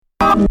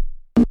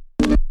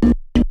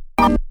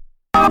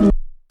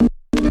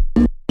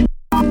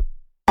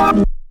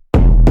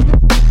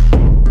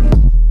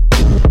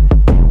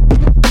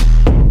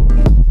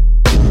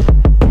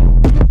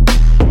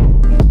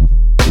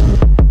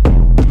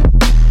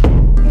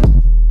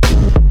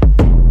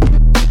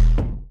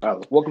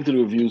Welcome to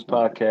the Reviews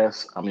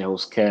Podcast. I'm your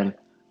host, Ken,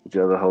 with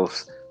your other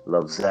host,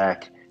 Love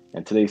Zach.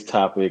 And today's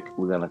topic,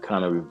 we're going to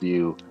kind of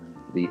review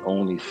the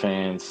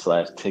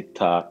OnlyFans /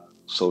 TikTok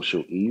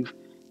social eve,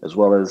 as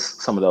well as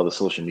some of the other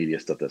social media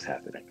stuff that's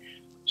happening.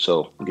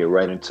 So we'll get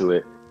right into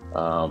it.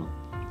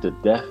 The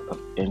death of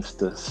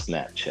Insta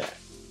Snapchat.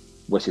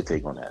 What's your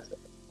take on that, Zach?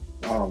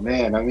 Oh,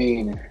 man. I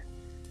mean,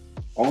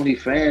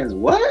 OnlyFans,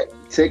 what?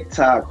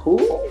 TikTok,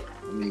 who?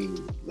 I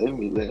mean,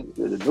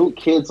 the new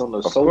kids on the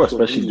Of social course,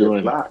 especially media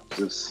during block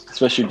just the kicked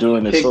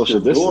social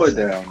the door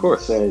distancing. down. Of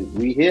course. Said,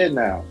 we here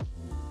now.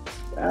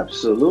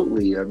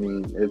 Absolutely. I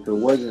mean, if it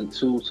wasn't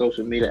two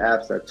social media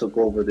apps that took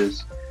over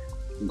this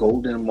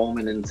golden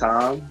moment in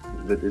time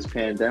with this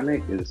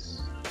pandemic,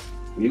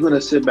 you're going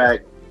to sit back,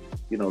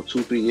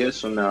 2-3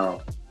 years from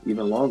now,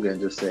 even longer, and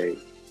just say,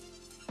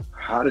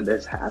 how did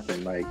this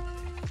happen? Like,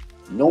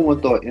 no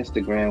one thought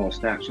Instagram or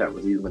Snapchat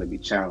was even going to be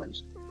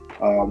challenged.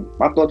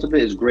 My thoughts of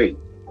it is great.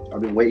 I've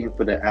been waiting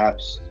for the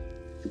apps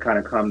to kind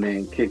of come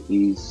in, kick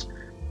these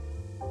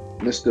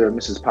Mr. and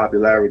Mrs.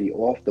 Popularity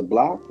off the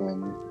block,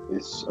 and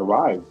it's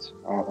arrived.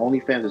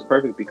 OnlyFans is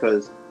perfect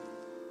because,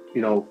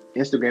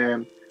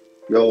 Instagram,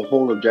 your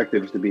whole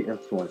objective is to be an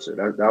influencer.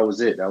 That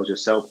was it. That was your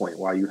sell point,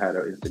 why you had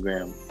an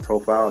Instagram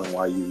profile and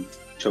why you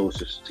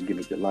chose to give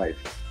it your life.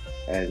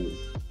 And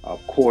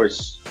of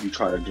course, you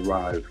try to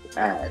derive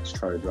ads,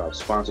 try to drive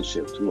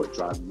sponsorship to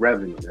drive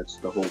revenue. That's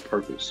the whole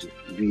purpose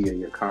via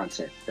your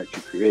content that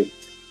you create.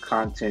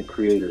 Content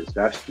creators,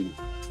 that's the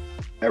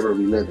era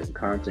we live in.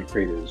 Content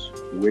creators,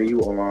 where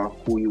you are,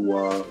 who you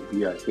are,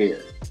 we are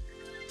here.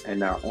 And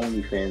now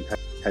OnlyFans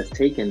has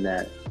taken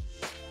that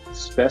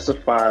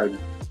specified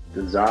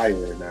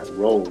desire and that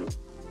role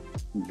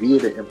via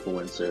the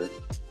influencer,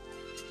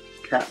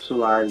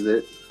 capsulize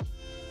it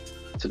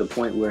to the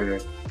point where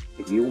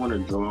if you want to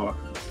draw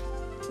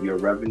your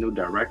revenue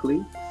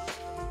directly,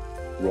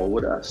 roll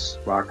with us,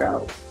 rock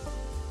out.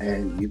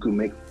 And you can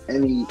make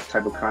any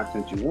type of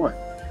content you want.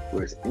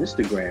 Whereas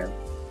Instagram,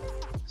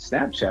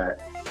 Snapchat,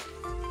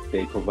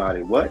 they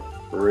provided what?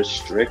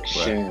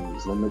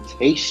 Restrictions,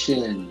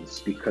 limitations,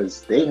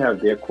 because they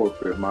have their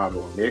corporate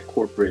model and their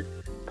corporate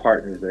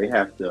partners they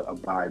have to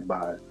abide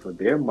by for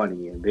their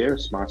money and their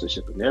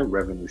sponsorship and their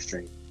revenue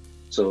stream.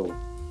 So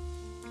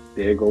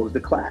there goes the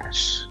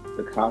clash.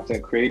 The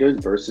content creators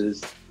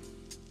versus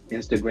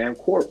Instagram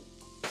Corp,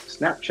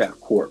 Snapchat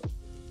Corp.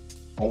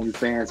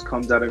 OnlyFans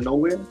comes out of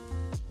nowhere.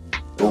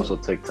 Also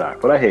TikTok.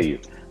 But I hear you.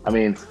 I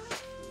mean,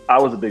 I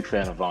was a big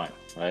fan of Vine,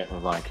 right?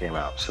 When Vine came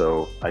out.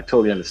 So I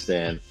totally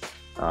understand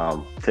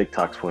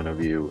TikTok's point of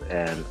view,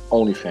 and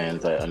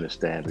OnlyFans I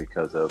understand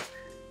because of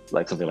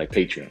like something like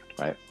Patreon,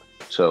 right?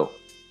 So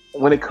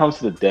when it comes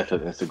to the death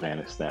of Instagram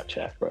and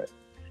Snapchat, right?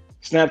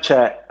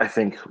 Snapchat, I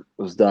think,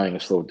 was dying a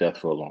slow death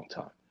for a long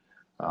time.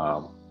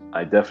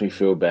 I definitely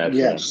feel bad for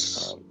them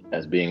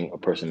as being a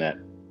person that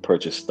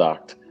purchased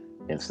stock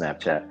in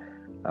Snapchat.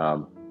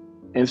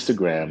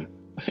 Instagram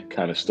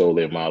kind of stole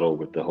their model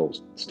with the whole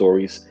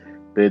stories.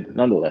 But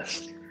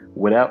nonetheless,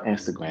 without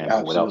Instagram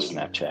and without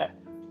Snapchat,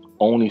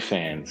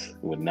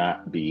 OnlyFans would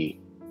not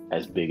be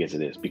as big as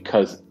it is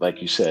because,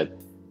 like you said,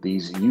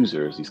 these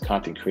users, these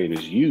content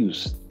creators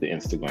use the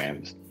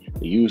Instagrams,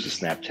 they use the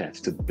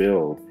Snapchats to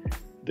build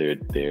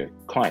their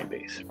client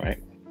base,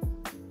 right?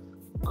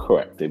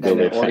 Correct. They build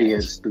their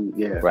audience,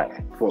 right?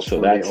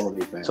 So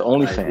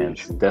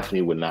OnlyFans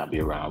definitely would not be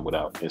around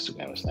without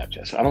Instagram and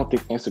Snapchat. So I don't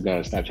think Instagram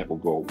and Snapchat will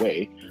go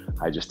away.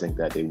 I just think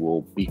that they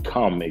will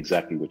become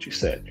exactly what you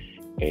said,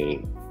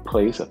 a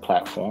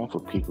platform for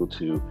people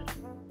to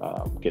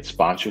get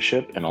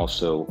sponsorship and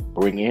also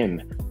bring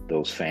in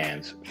those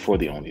fans for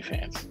the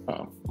OnlyFans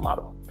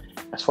model.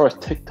 As far as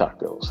TikTok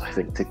goes, I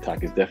think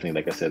TikTok is definitely,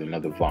 like I said,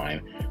 another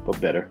Vine, but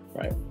better,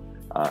 right?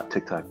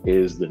 TikTok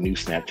is the new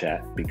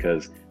Snapchat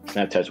because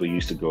Snapchat's where you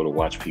used to go to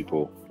watch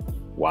people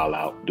while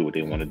out, do what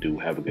they want to do,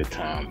 have a good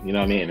time, you know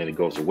what I mean? And then it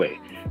goes away.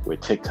 Where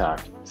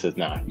TikTok says,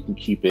 nah, you can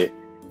keep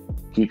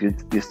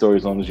your story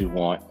as long as you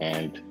want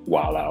and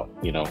while out,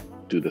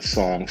 do the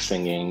song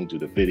singing, do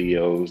the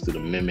videos, do the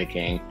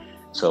mimicking.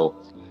 So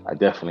I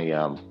definitely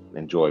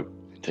enjoy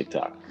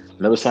TikTok.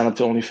 Never signed up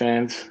to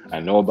OnlyFans. I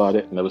know about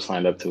it, never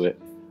signed up to it,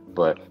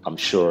 but I'm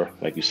sure,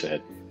 like you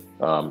said,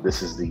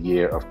 this is the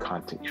year of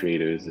content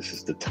creators. This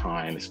is the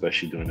time,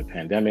 especially during the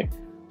pandemic.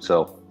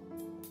 So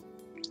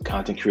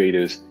content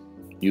creators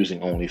using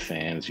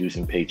OnlyFans,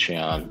 using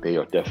Patreon, they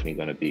are definitely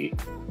going to be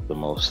the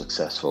most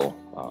successful,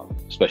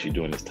 especially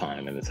during this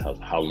time and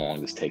how long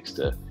this takes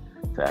to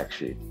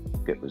actually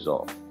get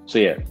resolved. So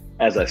yeah,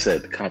 as I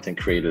said, the content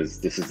creators,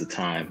 this is the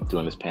time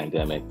during this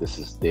pandemic. This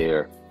is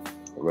their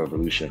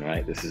revolution,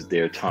 right? This is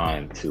their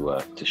time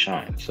to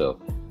shine. So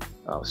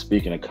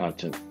speaking of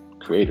content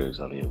creators,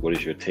 I mean, what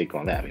is your take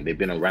on that? I mean, they've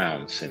been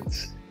around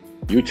since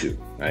YouTube,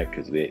 right?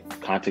 Because the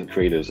content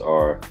creators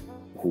are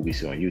who we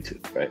see on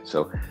YouTube, right?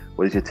 So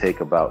what is your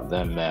take about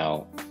them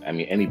now? I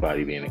mean,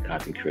 anybody being a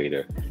content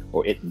creator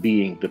or it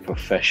being the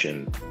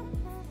profession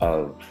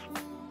of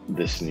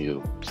this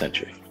new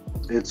century?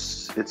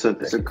 It's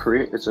a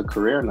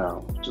career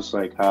now, just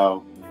like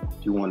how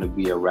you want to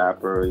be a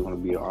rapper, you want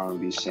to be an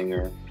R&B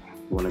singer,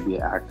 you want to be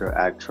an actor,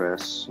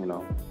 actress,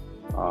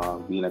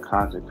 being a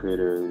content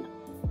creator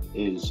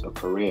is a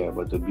career.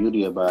 But the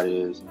beauty about it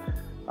is,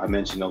 I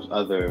mentioned those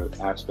other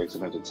aspects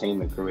of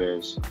entertainment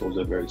careers. Those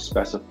are very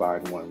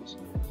specified ones.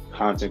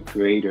 Content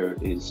creator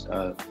is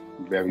a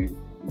very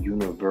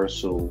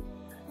universal,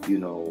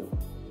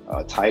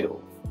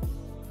 title.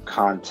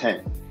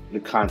 Content. The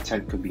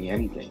content could be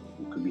anything.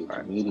 You could be a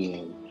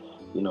comedian.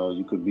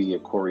 You could be a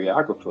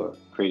choreographer,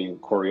 creating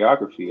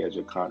choreography as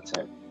your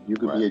content. You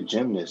could be a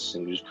gymnast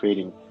and just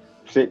creating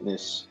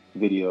fitness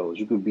videos.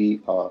 You could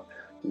be a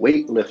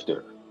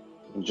weightlifter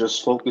and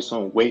just focus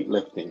on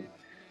weightlifting.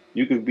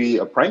 You could be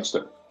a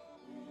prankster.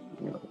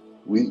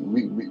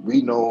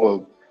 We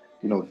know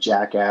of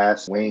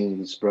Jackass,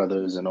 Wayne's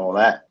brothers, and all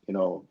that.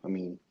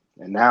 And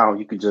now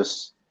you could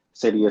just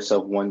say to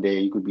yourself one day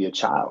you could be a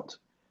child,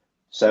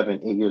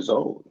 7, 8 years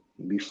old,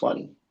 and be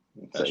funny.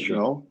 That's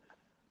true.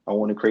 I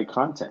want to create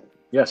content.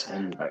 Yes,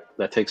 and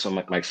that takes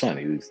on my son.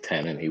 He's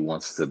 10 and he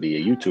wants to be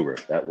a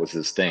YouTuber. That was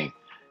his thing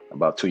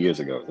about 2 years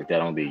ago. Like,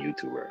 Dad, I want to be a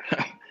YouTuber.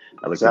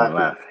 I looked at him and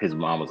laughed. His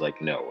mom was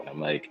like, no. And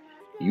I'm like,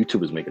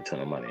 YouTubers make a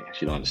ton of money.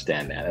 She don't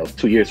understand that. That was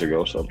 2 years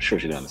ago, so I'm sure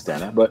she didn't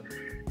understand that. But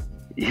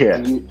yeah.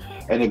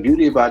 And the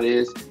beauty about it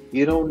is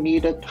you don't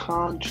need a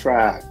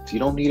contract. You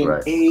don't need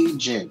an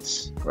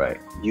agent. Right.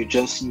 You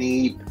just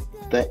need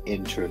the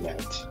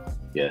internet.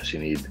 Yes, you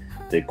need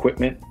the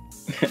equipment,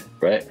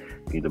 right?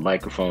 You need the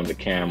microphone, the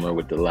camera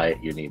with the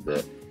light. You need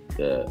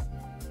the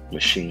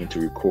machine to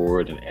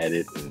record and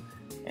edit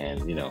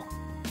and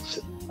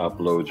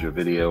upload your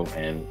video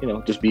and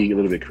just be a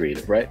little bit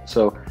creative, right?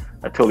 So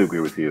I totally agree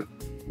with you.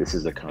 This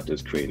is the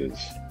content creator's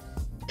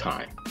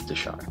time to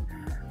shine.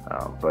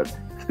 But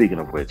speaking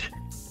of which,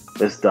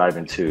 let's dive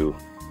into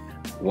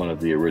one of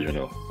the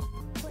original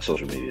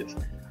social medias.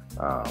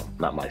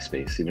 Not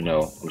MySpace, even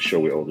though I'm sure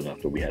we're old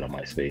enough that we had a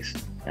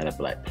MySpace and a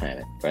Black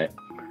Planet, right?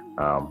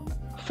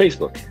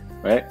 Facebook,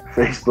 right?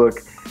 Facebook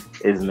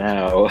is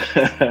now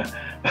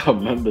a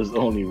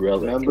members-only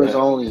relic. Members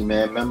only,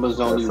 man.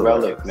 Members-only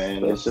relic,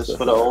 man. It's just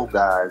for the old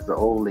guys, the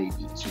old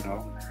ladies,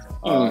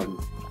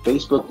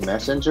 Facebook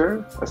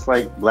Messenger, that's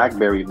like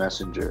BlackBerry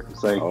Messenger.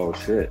 It's like, oh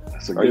shit,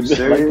 that's a are you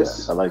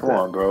serious? I like that. Come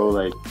on, bro.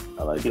 Like,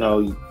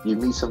 you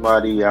meet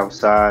somebody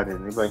outside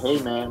and they're like,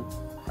 hey, man,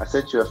 I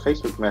sent you a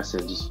Facebook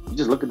message. You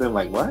just look at them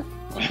like, what?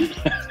 You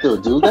still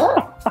do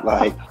that?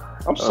 Like,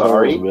 I'm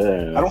sorry. Oh,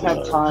 man, I don't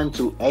have time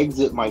to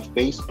exit my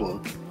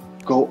Facebook,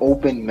 go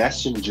open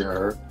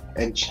Messenger,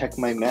 and check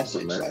my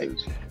message. Like,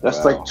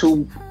 that's like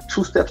two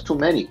steps too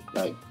many.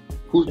 Like,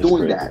 who's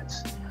doing that?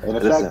 And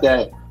the fact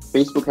that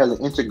Facebook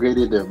hasn't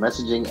integrated their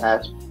messaging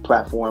app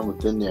platform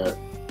within their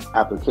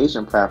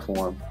application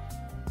platform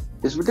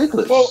is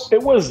ridiculous. Well,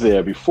 it was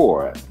there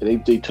before. They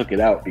took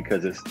it out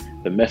because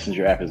the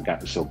Messenger app has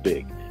gotten so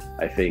big.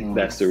 I think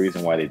that's the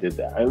reason why they did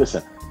that.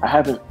 Listen, I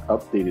haven't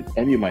updated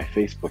any of my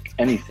Facebook,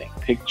 anything,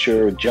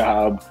 picture,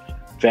 job,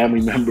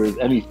 family members,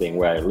 anything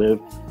where I live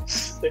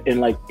in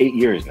like 8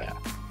 years now,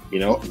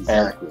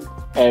 Exactly.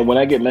 And when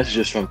I get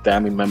messages from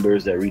family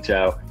members that reach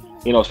out,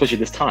 especially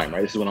this time,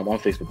 right? This is when I'm on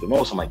Facebook the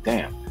most. I'm like,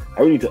 damn, I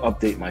really need to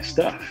update my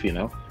stuff,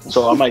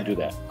 So I might do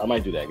that.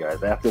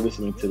 Guys. After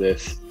listening to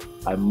this,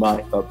 I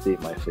might update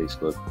my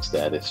Facebook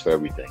status for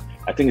everything.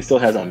 I think it still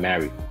has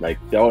unmarried. Like,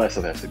 all that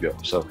stuff has to go.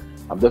 So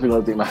I'm definitely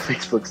going to update my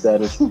Facebook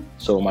status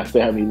so my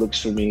family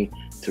looks for me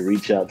to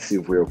reach out to see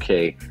if we're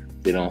okay.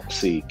 They don't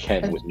see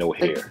Ken with no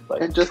hair.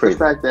 And just crazy. The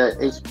fact that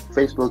it's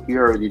Facebook, you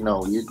already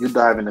know. You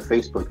dive into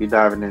Facebook, you're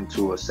diving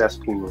into a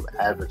cesspool of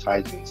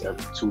advertisements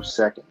every 2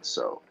 seconds.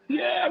 So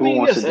yeah,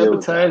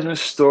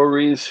 advertisements,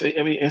 stories.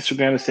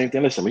 Instagram, the same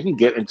thing. Listen, we can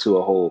get into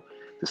a whole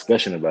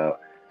discussion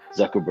about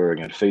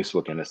Zuckerberg and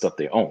Facebook and the stuff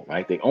they own,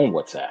 right? They own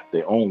WhatsApp,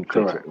 they own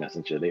Facebook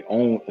Messenger, they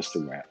own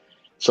Instagram.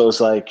 So it's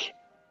like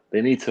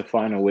they need to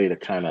find a way to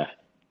kind of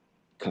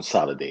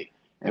consolidate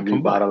and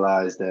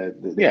revitalize the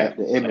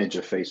image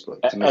of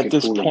Facebook to make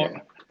it cool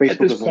again.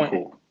 Facebook isn't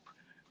cool.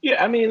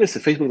 Yeah,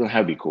 listen, Facebook doesn't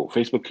have to be cool.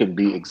 Facebook can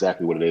be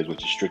exactly what it is,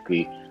 which is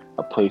strictly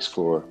a place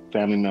for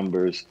family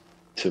members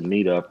to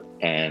meet up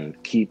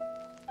and keep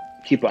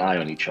an eye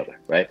on each other,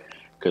 right?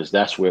 Because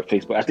that's where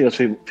Facebook, I think that's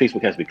what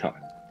Facebook has become.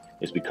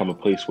 It's become a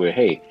place where,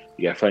 hey,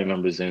 you got family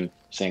members in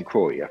St.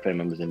 Croix, you got family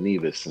members in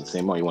Nevis and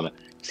St. Mark. You want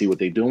to see what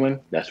they're doing?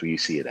 That's where you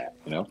see it at,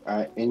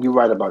 And you're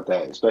right about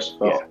that, especially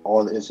for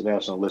all the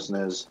international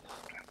listeners.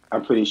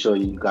 I'm pretty sure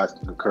you guys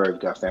can concur. You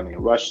got family in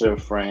Russia,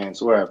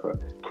 France, wherever.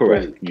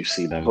 Correct. You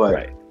see them, but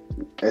right.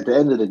 At the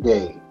end of the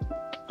day,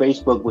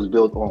 Facebook was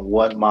built on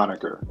one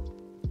moniker.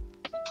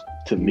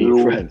 To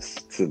meet friends.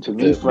 To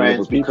meet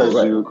friends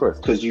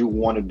because you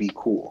want to be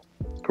cool.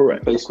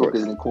 Correct. Facebook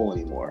isn't cool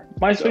anymore.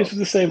 MySpace is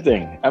the same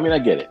thing. I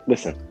get it.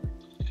 Listen,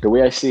 the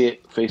way I see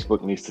it,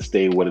 Facebook needs to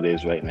stay what it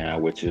is right now,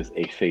 which is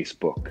a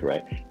Facebook,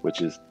 right?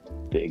 Which is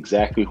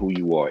exactly who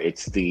you are.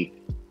 It's the,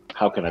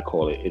 how can I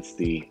call it? It's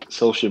the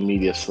social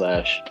media /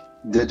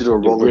 digital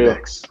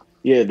Rolodex.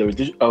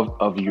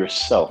 Of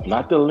yourself,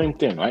 not the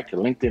LinkedIn, right? Because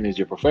LinkedIn is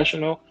your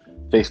professional.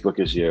 Facebook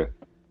is your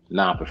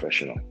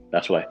non-professional.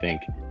 That's what I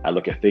think. I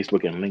look at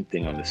Facebook and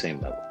LinkedIn on the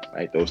same level,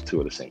 right? Those two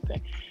are the same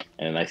thing.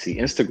 And I see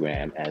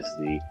Instagram as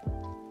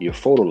your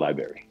photo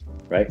library,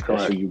 right? Correct.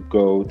 That's where you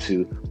go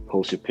to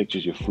post your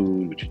pictures, your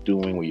food, what you're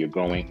doing, where you're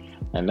going.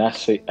 And I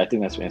think that's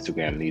what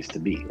Instagram needs to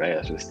be, right?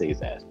 That's what it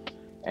stays as.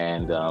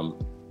 And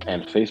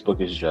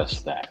Facebook is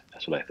just that.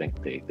 That's what I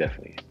think they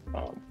definitely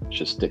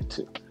should stick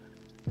to.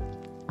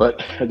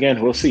 But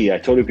again, we'll see. I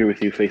totally agree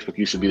with you. Facebook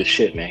used to be the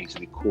shit, man. It used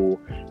to be cool.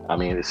 I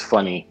mean, it's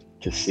funny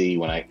to see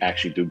when I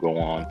actually do go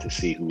on to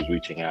see who's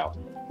reaching out,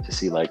 to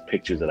see like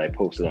pictures that I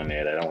posted on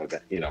there that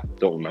I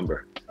don't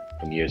remember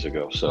from years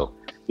ago. So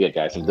yeah,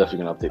 guys, I'm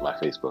definitely gonna update my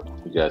Facebook.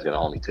 You guys gotta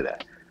hold me to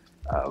that.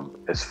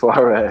 As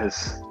far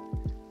as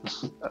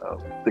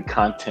the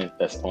content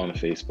that's on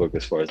Facebook,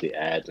 as far as the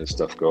ads and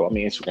stuff go, I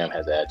mean, Instagram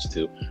has ads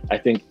too. I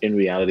think in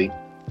reality,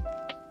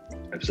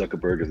 if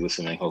Zuckerberg is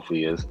listening,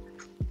 hopefully he is,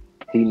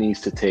 he needs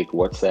to take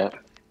WhatsApp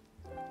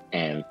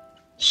and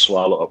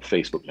swallow up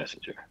Facebook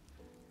Messenger.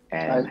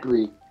 And, I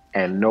agree.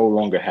 And no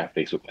longer have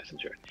Facebook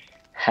Messenger.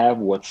 Have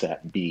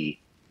WhatsApp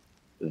be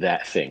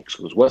that thing.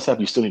 So with WhatsApp,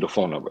 you still need a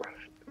phone number.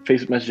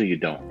 Facebook Messenger, you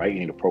don't, right? You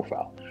need a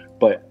profile.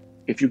 But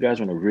if you guys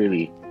want to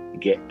really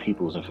get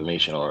people's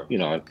information, or,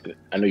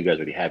 I know you guys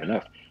already have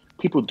enough,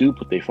 people do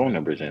put their phone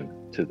numbers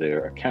into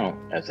their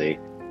account as a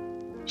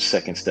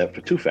second step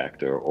for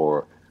two-factor,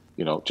 or,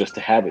 just to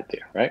have it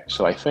there, right?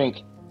 So I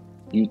think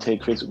you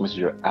take Facebook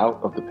Messenger out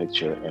of the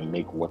picture and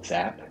make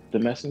WhatsApp the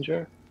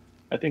messenger,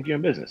 I think you're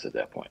in business at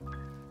that point.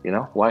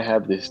 Why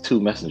have these two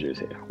messengers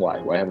here?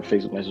 Why have a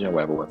Facebook Messenger?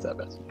 Why have a WhatsApp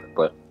Messenger?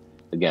 But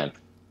again,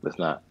 let's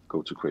not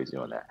go too crazy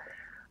on that.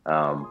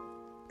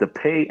 The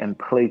pay and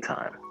play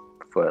time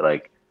for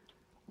like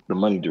the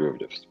money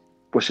derivatives.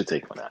 What's your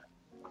take on that?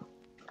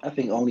 I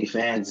think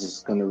OnlyFans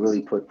is going to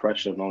really put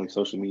pressure on all these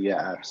social media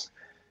apps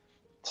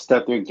to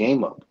step their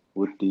game up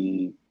with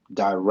the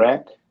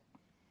direct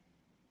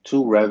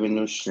to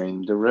revenue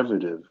stream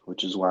derivative,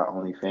 which is why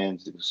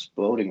OnlyFans is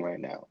exploding right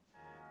now.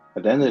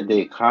 At the end of the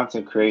day,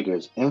 content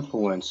creators,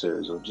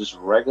 influencers, or just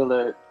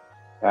regular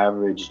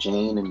average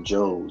Jane and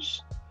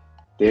Joes,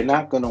 they're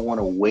not going to want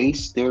to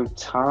waste their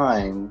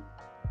time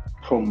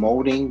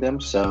promoting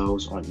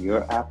themselves on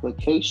your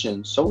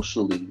application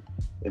socially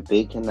if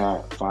they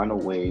cannot find a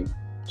way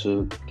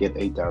to get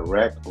a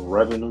direct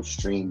revenue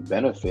stream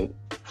benefit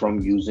from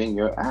using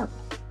your app.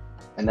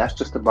 And that's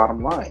just the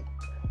bottom line.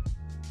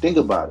 Think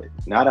about it.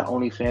 Now that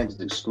OnlyFans is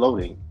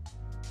exploding,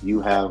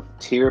 you have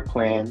tier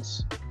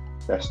plans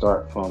that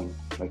start from,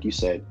 like you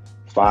said,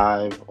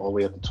 $5 all the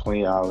way up to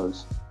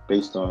 $20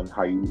 based on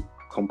how you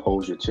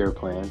compose your tier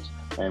plans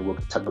and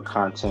what type of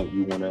content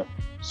you want to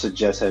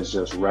suggest as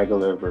just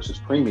regular versus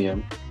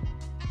premium.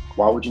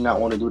 Why would you not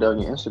want to do that on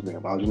your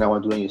Instagram? Why would you not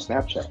want to do that on your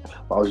Snapchat?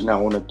 Why would you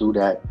not want to do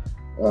that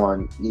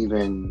on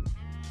even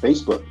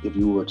Facebook if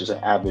you were just an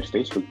avid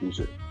Facebook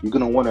user? You're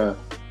going to want to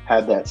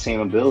have that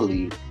same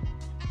ability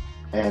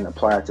and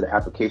apply it to the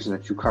application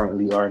that you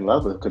currently are in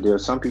love with, because there are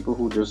some people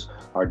who just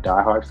are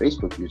diehard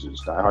Facebook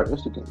users, diehard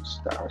Instagram users,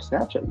 diehard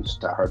Snapchat users,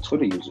 diehard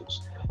Twitter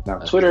users. Now,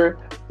 Twitter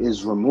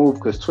is removed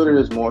because Twitter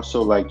is more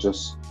so like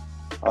just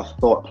a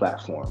thought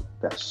platform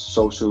that's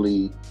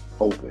socially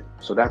open.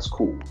 So that's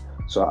cool.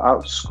 So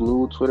I'll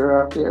exclude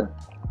Twitter out there,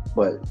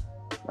 but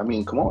I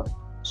mean, come on.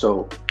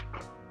 So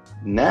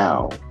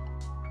now,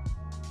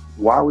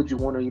 why would you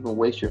want to even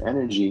waste your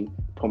energy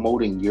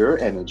promoting your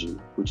energy,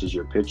 which is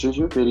your pictures,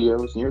 your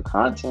videos, and your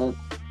content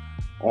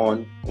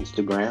on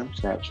Instagram,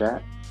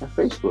 Snapchat, and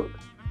Facebook?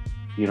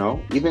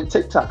 Even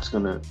TikTok's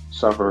going to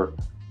suffer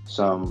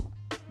some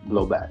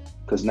blowback,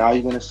 because now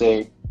you're going to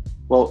say,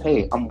 well,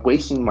 hey, I'm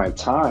wasting my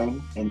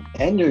time and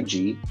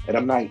energy and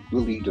I'm not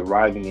really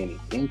deriving any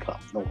income,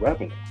 no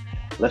revenue.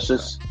 Let's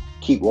just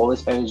keep all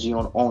this energy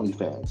on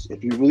OnlyFans.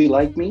 If you really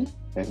like me,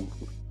 and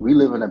we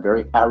live in a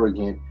very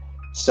arrogant,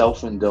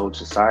 self-indulged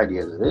society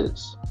as it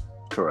is.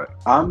 Correct.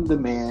 I'm the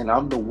man,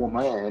 I'm the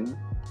woman,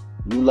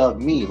 you love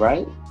me,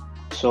 right?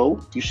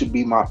 So you should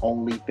be my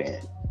only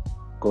fan.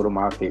 Go to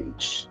my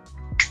page,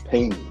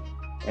 pay me,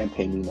 and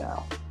pay me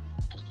now.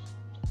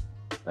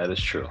 That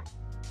is true.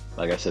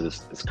 Like I said,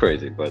 it's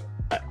crazy, but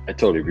I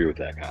totally agree with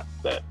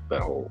that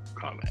whole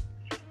comment.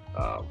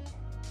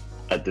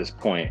 At this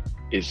point,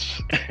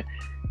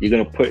 you're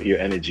gonna put your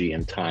energy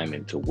and time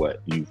into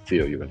what you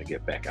feel you're gonna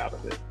get back out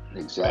of it.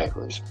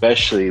 Exactly. Right?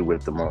 Especially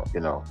with the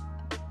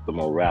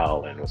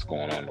morale and what's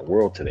going on in the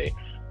world today.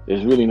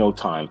 There's really no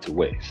time to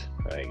waste.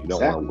 Right? You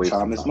don't want to waste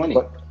time is money.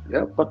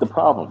 But the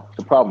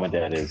problem with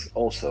that is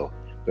also,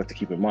 you have to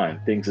keep in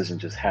mind, things doesn't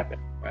just happen,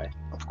 right?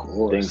 Of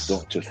course. Things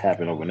don't just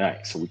happen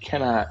overnight. So we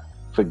cannot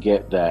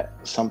forget that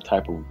some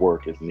type of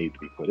work is needed to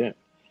be put in.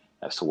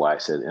 That's why I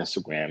said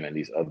Instagram and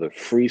these other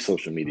free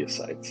social media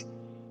sites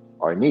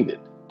are needed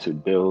to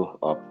build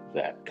up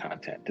that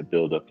content, to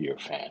build up your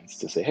fans,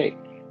 to say, hey,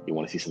 you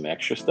want to see some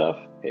extra stuff?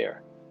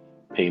 Here,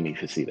 pay me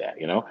to see that,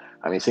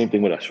 I mean, same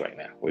thing with us right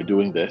now. We're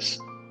doing this,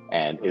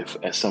 and if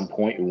at some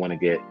point we want to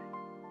get,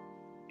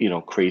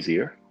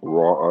 crazier,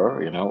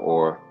 rawer,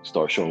 or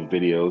start showing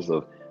videos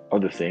of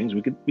other things,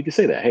 we could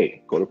say that,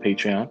 hey, go to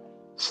Patreon,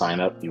 sign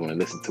up. You want to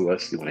listen to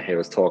us. You want to hear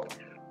us talk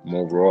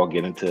more overall,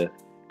 get into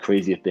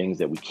crazier things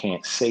that we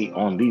can't say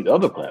on these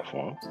other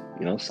platforms,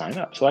 sign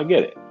up. So I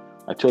get it.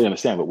 I totally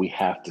understand, but we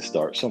have to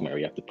start somewhere.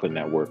 You have to put in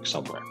that work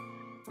somewhere.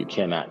 You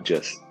cannot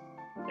just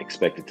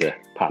expect it to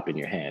pop in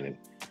your hand and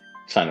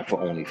sign up for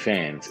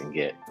OnlyFans and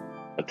get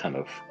a ton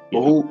of.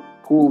 Who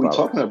are we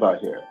talking about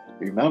here?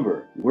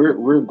 Remember,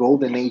 we're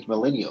golden age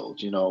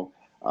millennials. You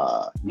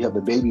have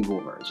the baby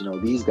boomers.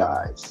 These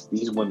guys,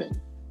 these women.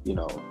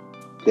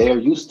 They're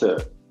used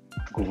to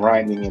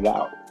grinding it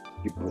out.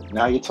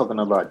 Now you're talking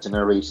about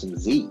Generation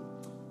Z,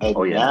 and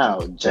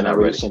now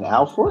Generation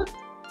Alpha.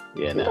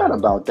 Yeah, not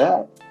about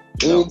that.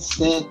 No.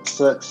 Instant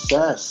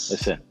success.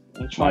 Listen,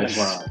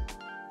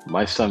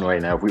 my son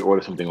right now, if we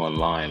order something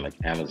online like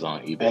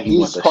Amazon, eBay, and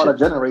he's part of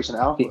Generation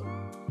Alpha.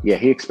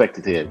 He expects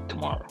it here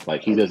tomorrow.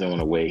 Like, he doesn't want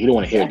to wait. He don't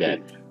want to hear that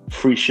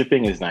free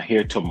shipping is not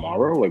here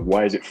tomorrow. Like,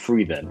 why is it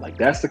free then? Like,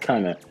 that's the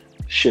kind of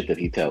shit that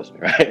he tells me,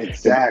 right?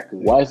 Exactly.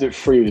 Why is it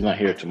free if it's not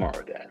here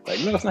tomorrow, Dad? Like,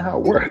 no, that's not how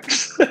it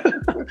works.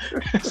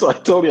 So I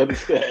totally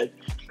understand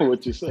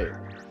what you're saying.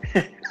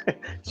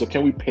 So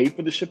can we pay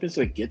for the shipping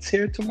so it gets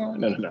here tomorrow?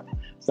 No.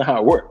 It's not how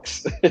it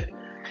works.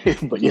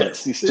 But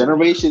yes, you see.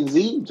 Generation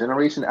Z,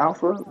 Generation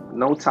Alpha,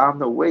 no time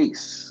to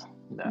waste.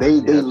 They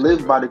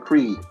live by the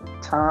creed.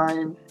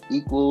 Time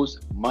equals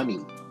money.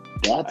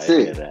 That's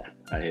it.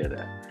 I hear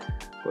that.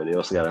 But they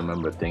also got to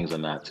remember, things are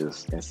not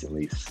just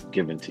instantly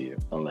given to you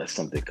unless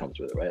something comes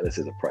with it, right? This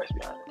is a price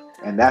behind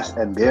it.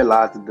 And there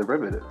lies the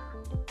derivative.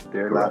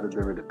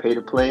 Pay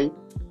to play,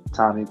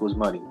 time equals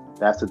money.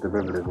 That's the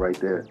derivative right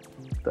there.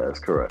 That is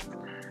correct.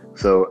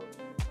 So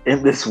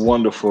in this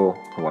wonderful,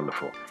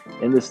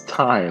 in this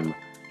time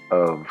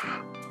of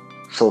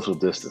social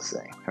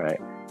distancing, right?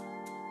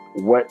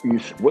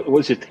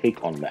 What's your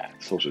take on that,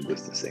 social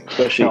distancing?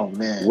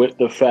 Especially with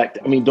the fact,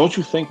 don't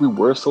you think we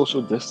were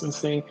social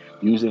distancing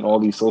using all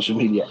these social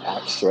media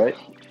apps, right?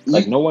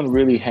 Like, no one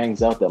really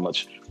hangs out that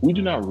much. We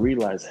do not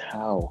realize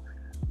how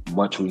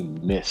much we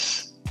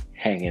miss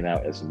hanging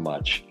out as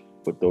much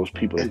with those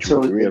people that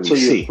you really see.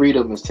 Until your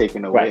freedom is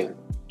taken away. Right.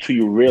 So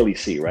you rarely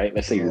see, right?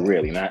 Let's say you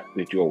rarely, not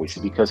that you always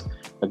see. Because,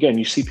 again,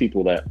 you see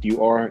people that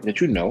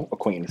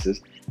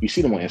acquaintances, you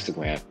see them on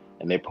Instagram,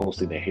 and they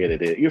posted, they're here,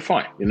 you're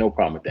fine. There's no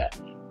problem with that.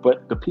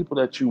 But the people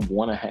that you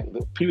want to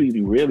the people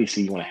you rarely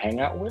see, you want to hang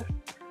out with,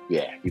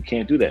 you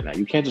can't do that now.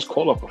 You can't just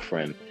call up a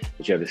friend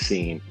that you haven't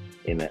seen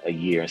in a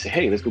year and say,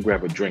 hey, let's go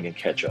grab a drink and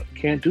catch up.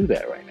 You can't do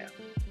that right now.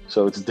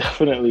 So it's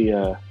definitely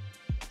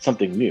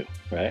something new,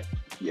 right?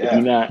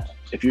 Yeah.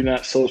 If you're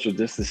not social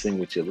distancing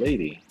with your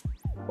lady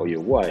or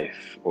your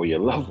wife or your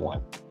loved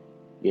one,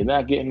 you're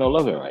not getting no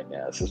loving right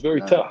now. So it's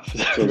very tough.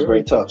 It's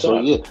very tough.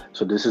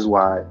 So this is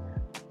why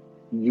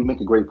you make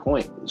a great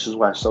point. This is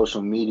why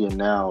social media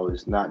now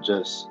is not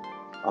just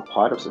a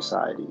part of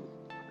society.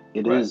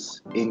 It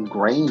is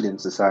ingrained in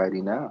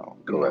society now.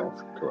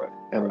 Correct.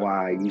 And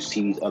why you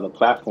see these other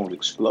platforms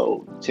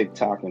explode,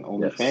 TikTok and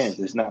OnlyFans.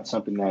 It's not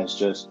something that's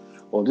just,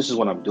 this is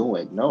what I'm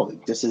doing. No,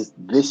 this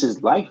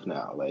is life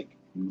now. Like,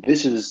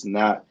 this is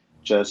not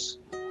just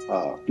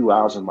a few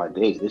hours of my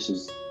day. This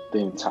is the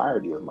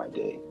entirety of my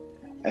day.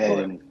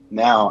 And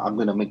now I'm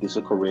going to make this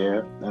a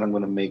career, and I'm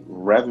going to make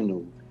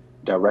revenue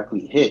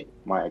directly hit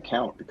my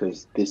account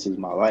because this is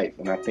my life.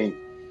 And I think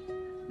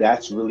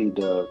that's really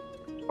the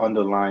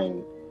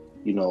underlying,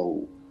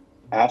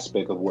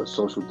 aspect of what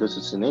social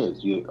distancing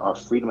is. Our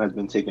freedom has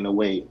been taken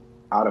away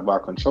out of our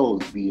control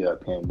via a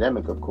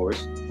pandemic, of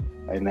course.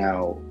 And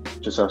now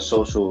just our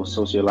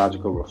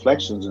sociological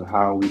reflections and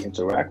how we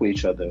interact with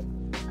each other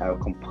have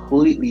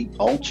completely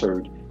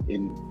altered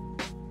in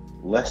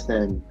less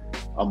than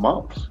a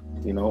month,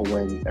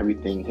 when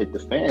everything hit the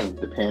fan,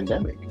 the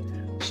pandemic.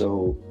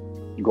 So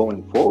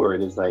going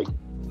forward, it's like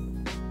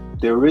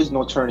there is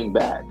no turning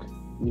back.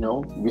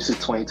 This is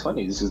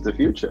 2020. This is the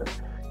future.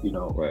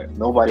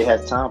 Nobody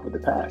has time for the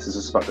past. It's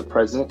just about the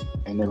present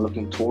and then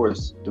looking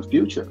towards the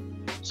future.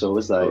 So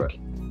it's like,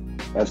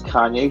 as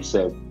Kanye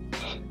said,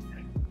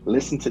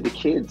 listen to the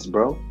kids,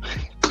 bro.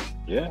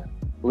 Yeah.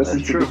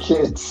 Listen to the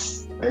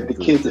kids. And the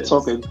kids are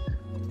talking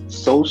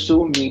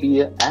social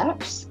media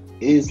apps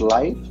is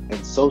life,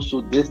 and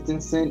social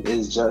distancing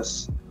is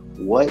just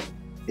what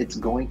it's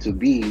going to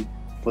be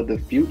for the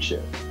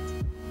future.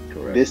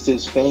 Correct. This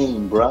is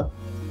fame, bruh.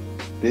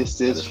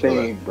 This is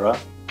fame, bruh.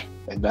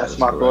 And that's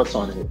my thoughts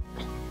on it.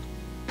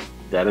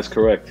 That is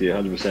correct. You're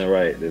 100%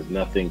 right. There's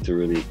nothing to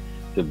really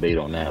debate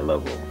on that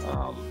level.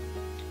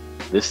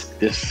 The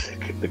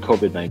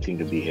COVID-19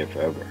 could be here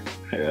forever,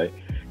 right?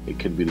 It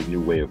could be the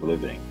new way of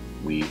living.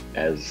 We,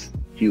 as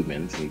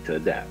humans, need to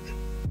adapt.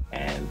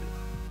 And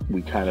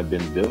we kind of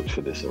been built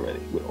for this already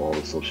with all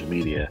the social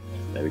media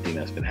and everything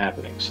that's been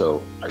happening.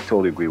 So I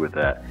totally agree with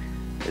that.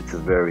 It's a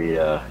very,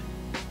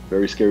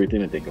 very scary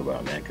thing to think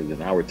about, man, because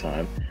in our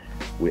time,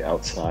 we're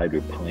outside,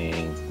 we're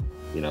playing,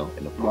 in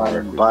the park,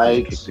 riding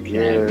bikes,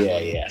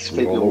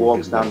 taking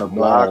walks down the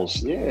block,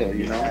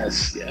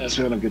 yes,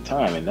 we're having a good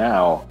time. And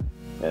now,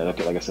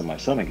 like I said, my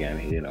son again,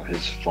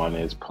 his fun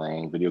is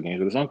playing video games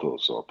with his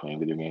uncles or playing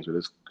video games with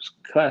his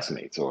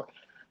classmates, or,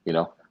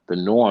 the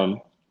norm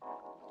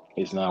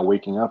is now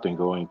waking up and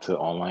going to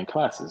online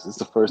classes. It's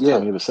the first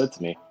time he ever said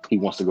to me he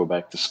wants to go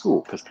back to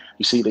school, because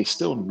you see, they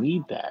still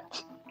need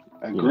that.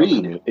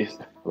 Agreed.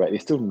 Right, they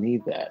still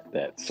need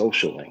that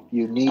social link.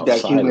 You need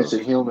that human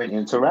to human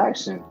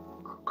interaction.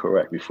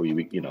 Correct, before you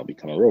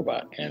become a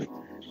robot, and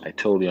I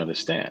totally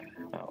understand.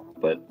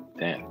 But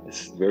damn,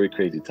 it's a very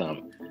crazy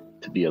time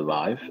to be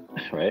alive,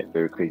 right?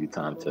 Very crazy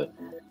time to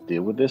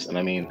deal with this. And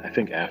I mean, I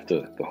think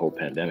after the whole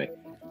pandemic,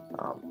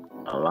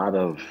 a lot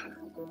of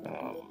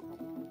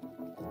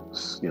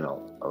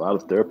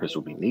therapists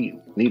will be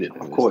needed.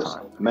 Of course,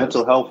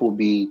 mental health will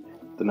be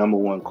the number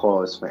one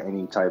cause for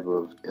any type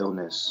of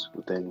illness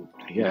within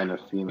man or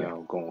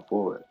female going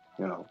forward.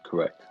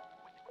 Correct.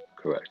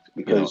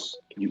 Because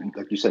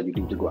like you said, you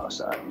need to go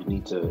outside. You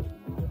need to,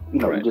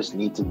 you just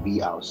need to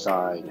be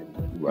outside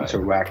and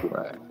interact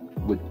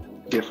with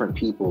different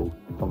people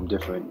from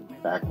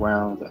different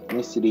backgrounds,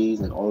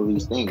 ethnicities, and all of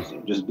these things.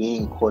 And just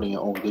being caught in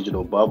your own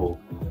digital bubble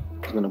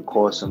is going to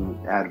cause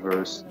some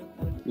adverse,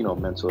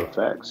 mental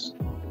effects.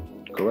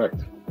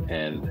 Correct.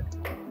 And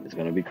it's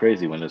going to be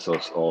crazy when it's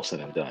all said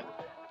and done.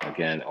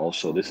 Again,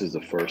 also, this is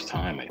the first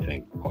time, I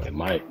think, in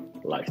my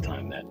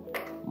lifetime, that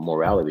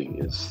morality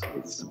is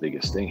the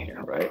biggest thing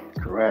here, right?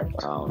 Correct.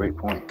 Great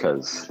point.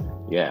 Because,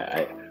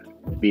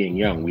 being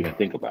young, we didn't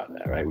think about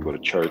that, right? We go to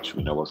church,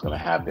 we know what's going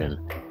to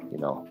happen. We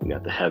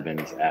got the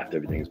heavens after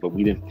everything, but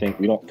we don't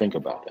think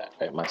about that,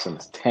 right? My son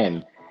is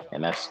 10,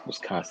 and that's what's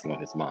constantly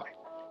on his mind.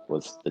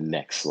 Was the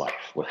next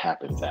life? What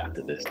happens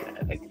after this?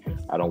 Like,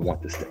 I don't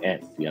want this to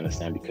end. Do you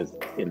understand? Because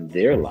in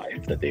their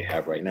life that they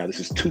have right now,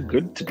 this is too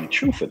good to be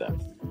true for them.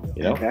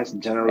 That's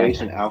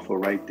Generation Alpha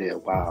right there.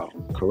 Wow.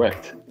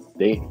 Correct.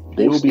 They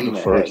will be the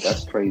first.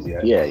 That's crazy.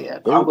 Yeah.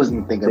 I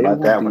wasn't thinking about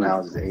that when I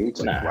was his age.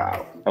 Like,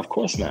 wow. Of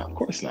course not.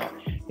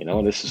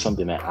 This is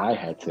something that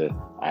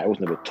I was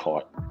never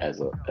taught as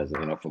a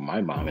from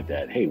my mom and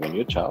dad. Hey, when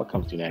your child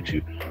comes to you and asks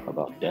you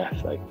about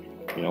death, like,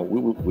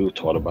 we were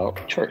taught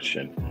about church,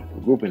 and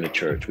we grew up in the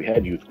church. We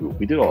had youth group.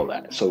 We did all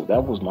that. So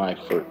that was my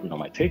first,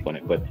 my take on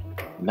it, but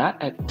not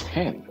at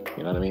 10,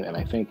 you know what I mean? And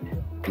I think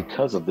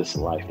because of this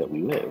life that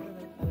we live,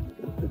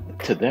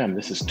 to them,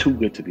 this is too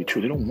good to be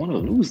true. They don't want to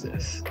lose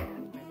this,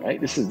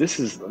 right? This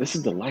is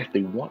the life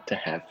they want to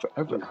have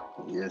forever.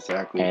 Yeah,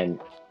 exactly.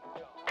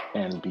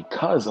 And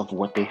because of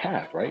what they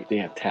have, right? They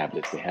have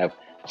tablets, they have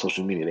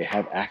social media, they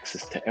have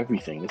access to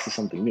everything. This is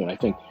something new. And I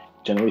think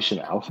Generation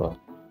Alpha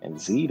and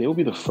Z, they will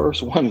be the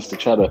first ones to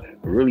try to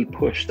really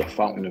push the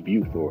fountain of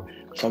youth, or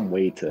some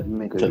way to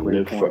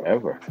live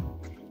forever.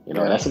 And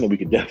that's something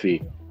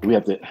we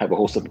have to have a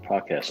whole separate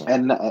podcast on.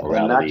 And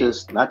not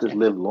just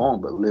live long,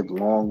 but live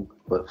long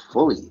but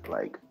fully,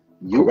 like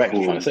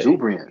youthful,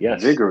 exuberant,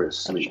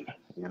 vigorously.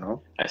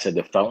 I said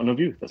the fountain of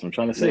youth. That's what I'm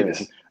trying to say.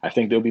 Yeah. I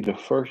think they'll be the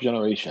first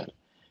generation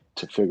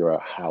to figure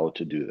out how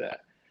to do that,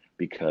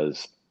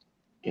 because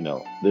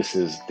this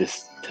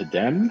to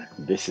them,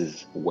 this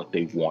is what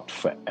they want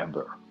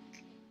forever.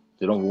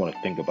 They don't want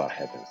to think about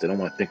heavens. They don't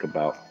want to think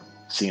about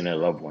seeing their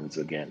loved ones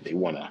again. They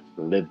want to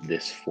live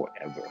this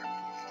forever,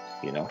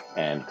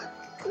 and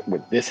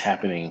with this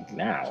happening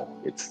now,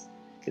 it's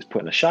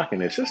putting a shock in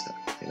their system.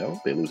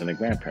 They're losing their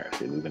grandparents,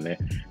 they're losing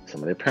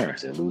some of their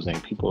parents, they're losing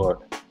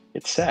people.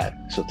 It's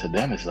sad. So to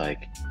them, it's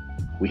like,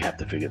 we have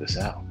to figure this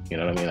out. You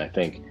know what I mean? I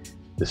think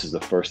this is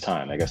the first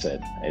time, like I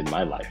said, in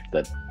my life,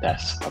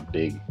 that's a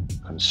big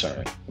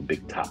concern, a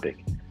big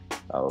topic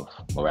of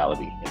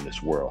morality in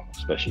this world,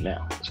 especially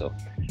now. So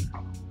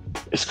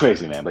it's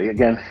crazy, man. But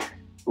again,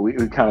 we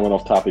kind of went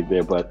off topic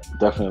there, but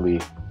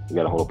definitely we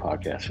got a whole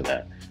podcast for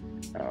that.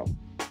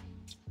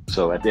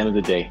 So at the end of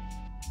the day,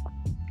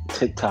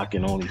 TikTok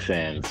and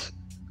OnlyFans,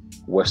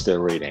 what's their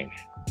rating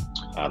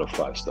out of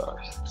 5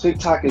 stars?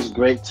 TikTok is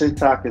great.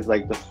 TikTok is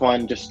like the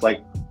fun, just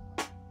like,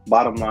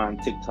 bottom line,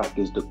 TikTok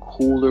is the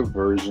cooler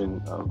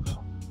version of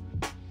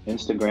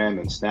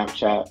Instagram and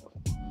Snapchat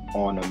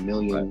on a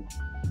million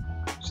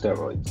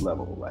steroids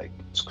level. Like,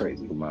 it's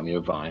crazy. Remind me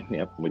of Vine.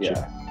 Yep.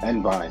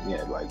 And Vine.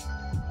 Yeah, like,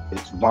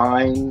 it's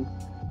Vine,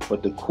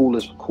 but the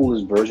coolest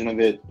version of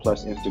it,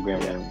 plus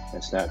Instagram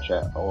and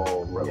Snapchat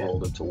all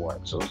rolled into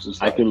one. So it's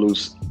just like, I could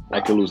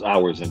lose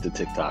hours into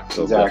TikTok.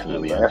 So exactly.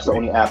 Definitely, that's the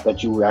only app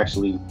that you would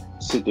actually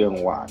sit there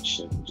and watch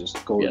and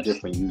just go to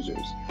different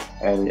users.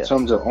 And in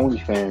terms of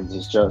OnlyFans,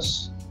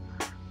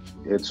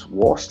 it's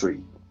Wall Street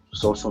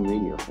social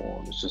media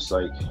form. It's just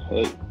like,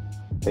 hey,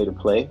 pay to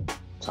play,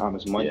 time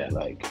is money.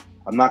 Like,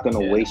 I'm not going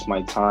to waste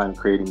my time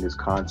creating this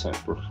content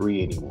for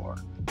free anymore.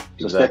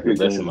 So exactly.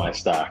 Invest in my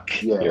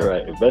stock. Yeah. You're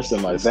right. Invest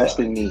in my stock. Invest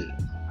in me.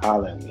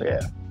 Holla at me.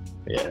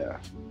 Yeah.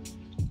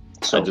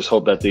 So I just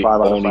hope that the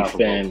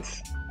OnlyFans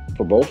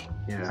for both.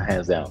 Yeah.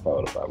 Hands down, 5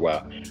 out of 5.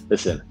 Wow.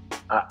 Listen,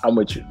 I'm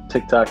with you.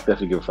 TikTok,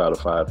 definitely give a 5 out of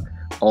 5.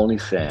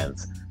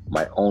 OnlyFans,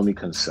 my only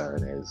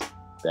concern is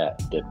that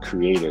the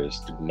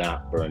creators do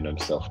not burn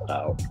themselves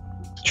out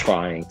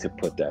trying to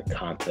put that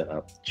content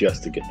up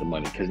just to get the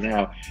money, because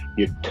now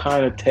you're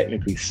kind of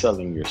technically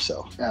selling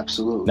yourself.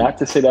 Absolutely. Not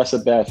to say that's a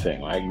bad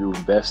thing, right? You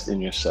invest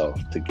in yourself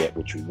to get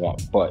what you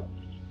want, but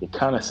you're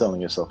kind of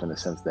selling yourself in the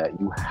sense that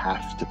you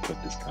have to put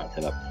this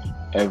content up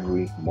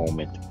every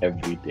moment,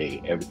 every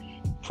day,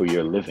 for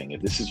your living.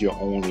 If this is your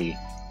only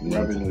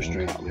revenue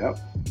stream, yep.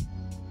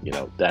 You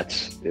know,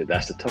 that's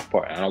the tough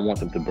part. And I don't want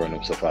them to burn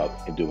themselves out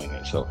in doing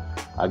it. So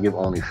I give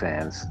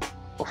OnlyFans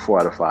a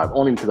 4 out of 5,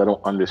 only because I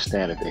don't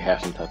understand if they have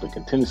some type of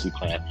contingency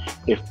plan.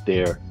 If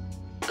their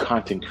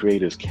content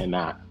creators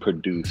cannot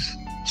produce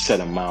set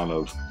amount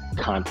of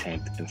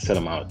content in set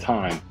amount of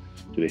time,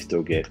 do they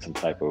still get some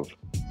type of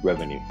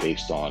revenue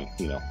based on,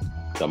 you know,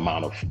 the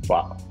amount of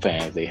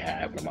fans they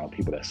have, the amount of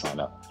people that sign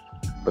up?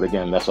 But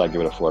again, that's why I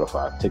give it a 4 out of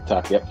 5.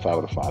 TikTok, yep, 5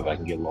 out of 5. I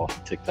can get lost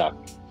in TikTok.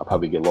 I'll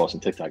probably get lost in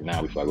TikTok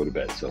now before I go to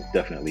bed. So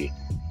definitely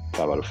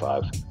 5 out of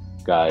 5.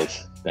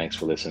 Guys, thanks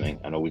for listening.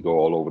 I know we go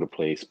all over the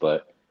place,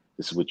 but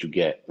this is what you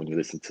get when you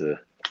listen to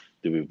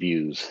the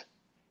Reviews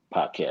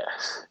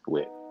podcast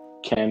with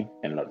Ken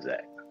and Love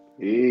Zach.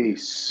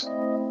 Peace.